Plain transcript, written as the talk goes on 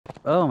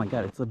Oh my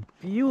god, it's a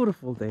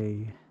beautiful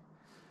day.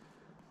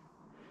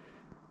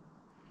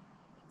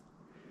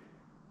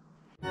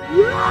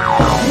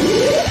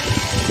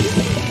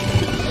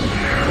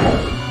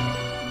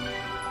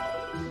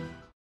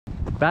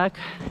 Back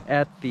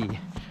at the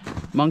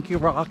Monkey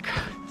Rock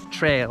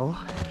Trail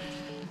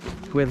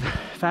with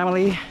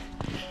family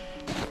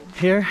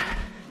here.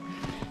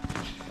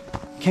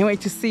 Can't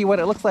wait to see what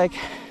it looks like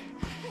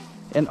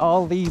in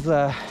all these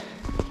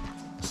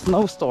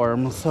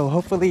snowstorms. So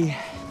hopefully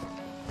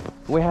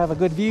we have a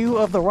good view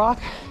of the rock,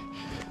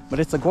 but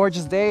it's a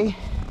gorgeous day.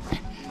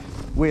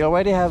 We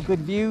already have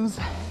good views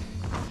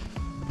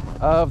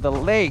of the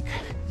lake,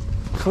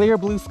 clear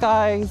blue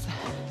skies,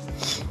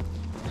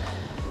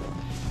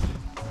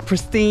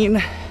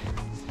 pristine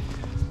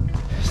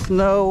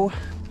snow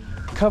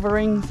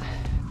coverings.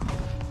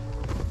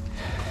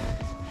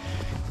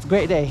 It's a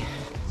great day.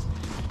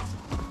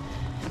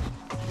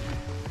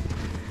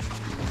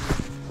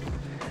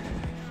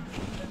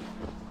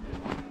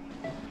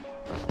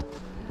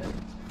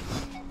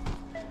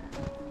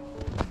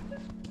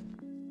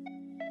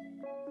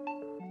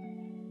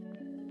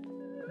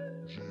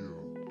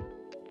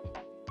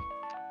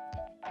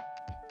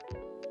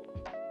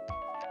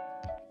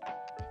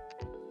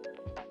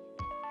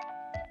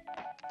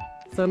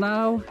 So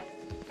now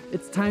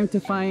it's time to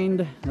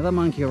find the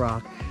Monkey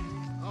Rock.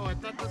 Oh, I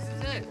thought this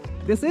is it.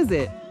 This is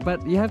it,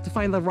 but you have to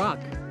find the rock.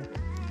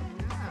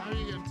 How are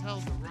you going to tell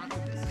the rock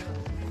of the snow?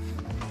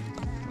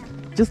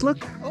 Just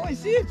look. Oh, I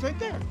see it. It's right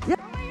there. Yeah.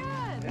 Oh my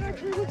god! It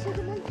actually looks like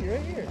a monkey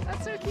right here.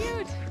 That's so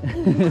cute!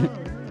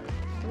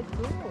 That's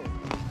cool.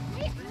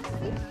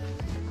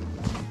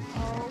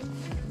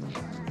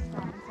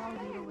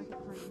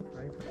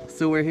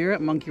 So we're here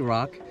at Monkey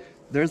Rock.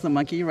 There's the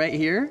monkey right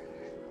here,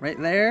 right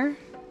there.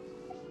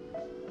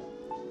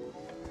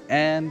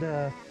 And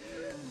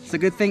it's a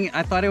good thing.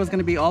 I thought it was going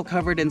to be all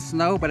covered in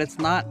snow, but it's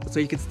not. So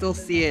you can still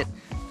see it.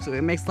 So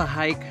it makes the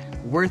hike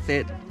worth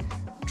it,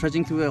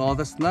 trudging through all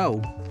the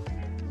snow.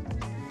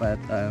 But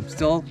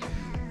still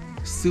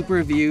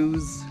super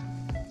views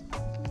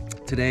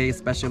today,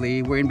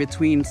 especially. We're in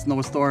between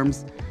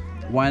snowstorms.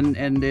 One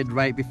ended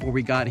right before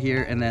we got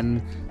here, and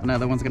then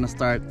another one's gonna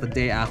start the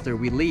day after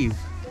we leave.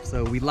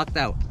 So we lucked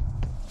out.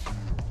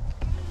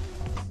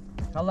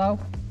 Hello?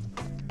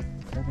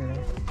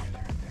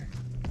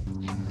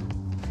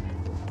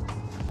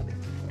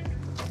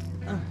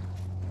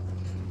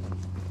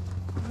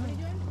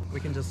 We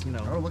can just, you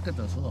know, Oh, look at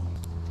this. Oh.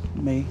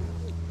 may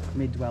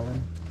dwell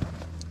in.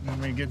 When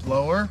we get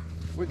lower,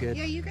 We're good.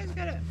 Yeah, you guys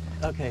gotta.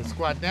 Okay.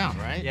 squat down,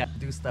 right? Yeah,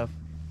 do stuff.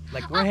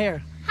 Like we're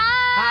here.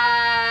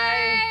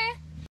 Hi!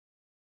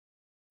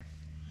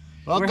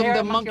 Welcome We're here to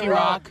at Monkey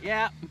Rock.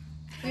 Yeah.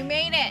 We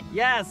made it.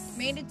 Yes.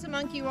 Made it to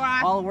Monkey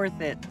Rock. All worth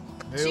it.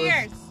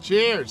 Cheers.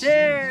 Cheers.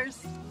 Cheers.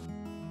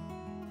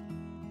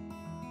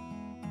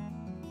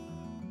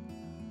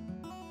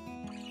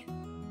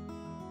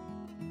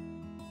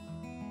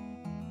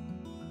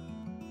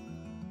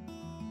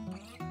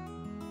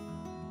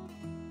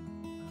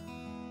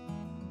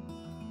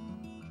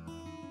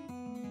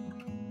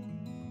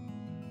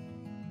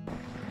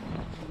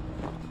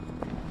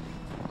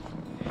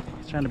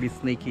 He's trying to be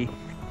sneaky,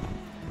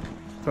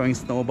 throwing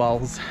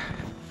snowballs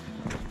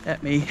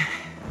at me.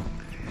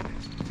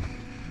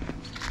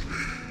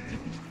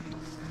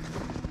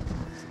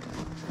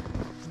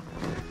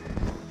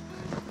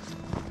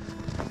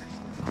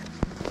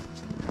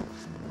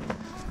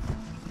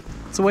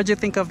 So what'd you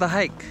think of the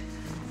hike?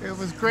 It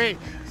was great.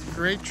 It's a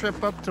great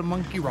trip up to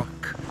Monkey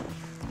Rock.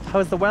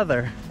 How's the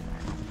weather?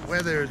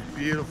 Weather is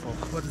beautiful.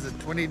 What is it,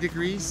 20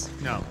 degrees?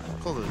 No,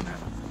 colder than that.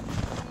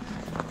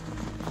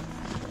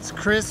 It's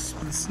crisp,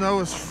 the snow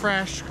is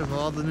fresh because of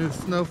all the new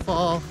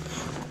snowfall.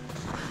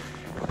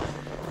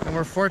 And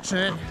we're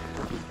fortunate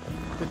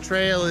the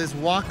trail is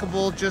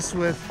walkable just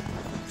with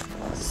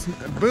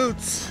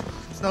boots,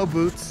 snow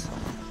boots.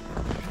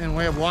 And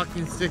we have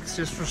walking sticks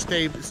just for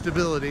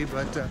stability,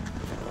 but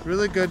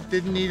really good.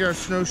 Didn't need our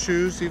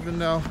snowshoes even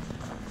though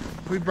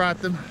we brought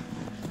them.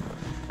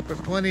 But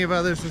plenty of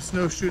others with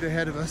snowshoed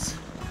ahead of us.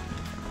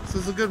 So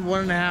it's a good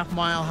 1.5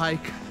 mile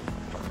hike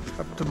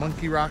up to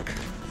Monkey Rock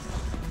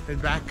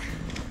and back.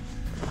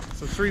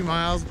 So 3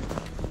 miles,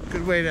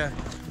 good way to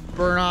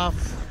burn off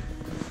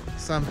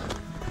some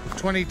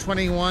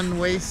 2021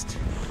 waste.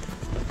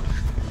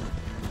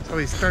 So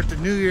we start the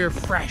new year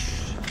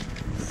fresh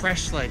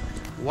like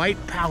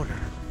white powder.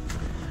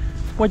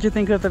 What'd you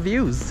think of the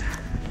views?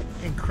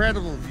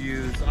 Incredible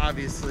views,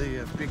 obviously,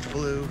 a Big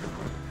Blue.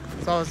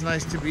 It's always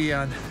nice to be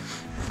on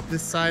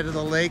this side of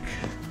the lake.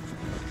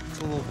 It's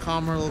a little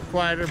calmer, a little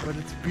quieter, but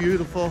it's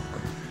beautiful.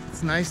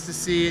 It's nice to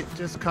see it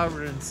just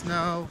covered in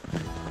snow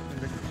and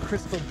the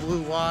crystal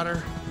blue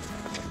water.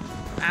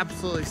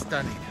 Absolutely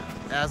stunning,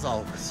 as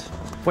always.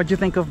 What'd you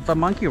think of the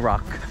Monkey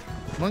Rock?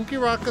 Monkey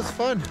Rock is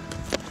fun.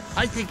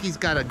 I think he's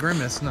got a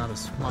grimace, not a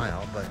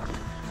smile, but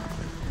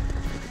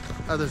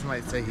others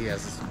might say he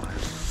has a smile.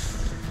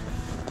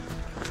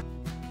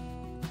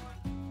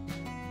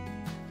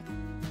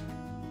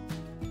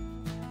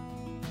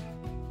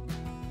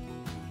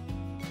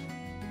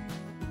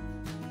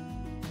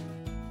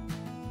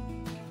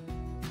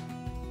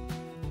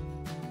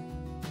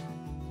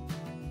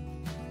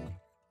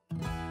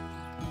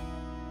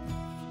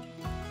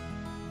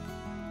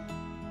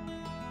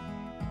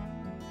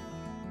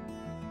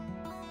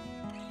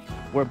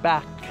 we're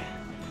back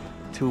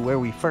to where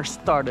we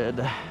first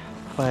started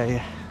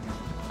by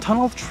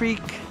Tunnel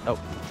Creek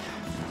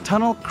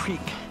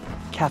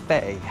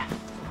Cafe.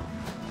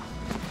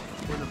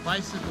 Where the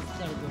bicycles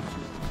gotta go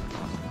through.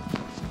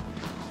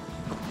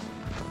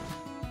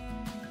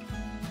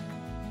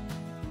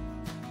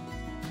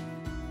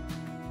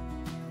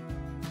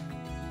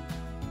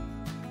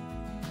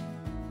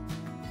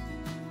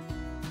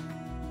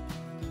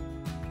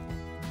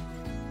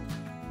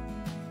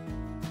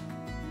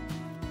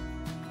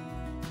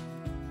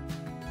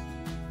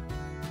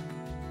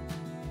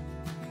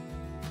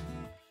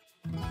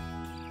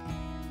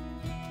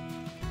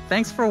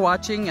 Thanks for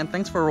watching and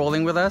thanks for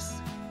rolling with us.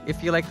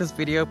 If you like this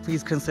video,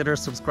 please consider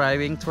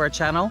subscribing to our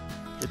channel.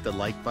 Hit the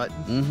like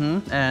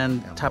button.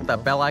 And tap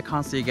that bell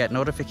icon so you get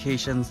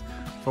notifications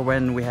for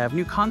when we have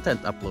new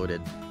content uploaded.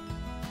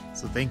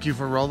 So thank you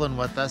for rolling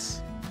with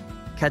us.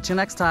 Catch you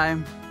next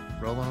time.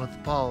 Rolling with the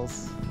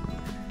Pauls.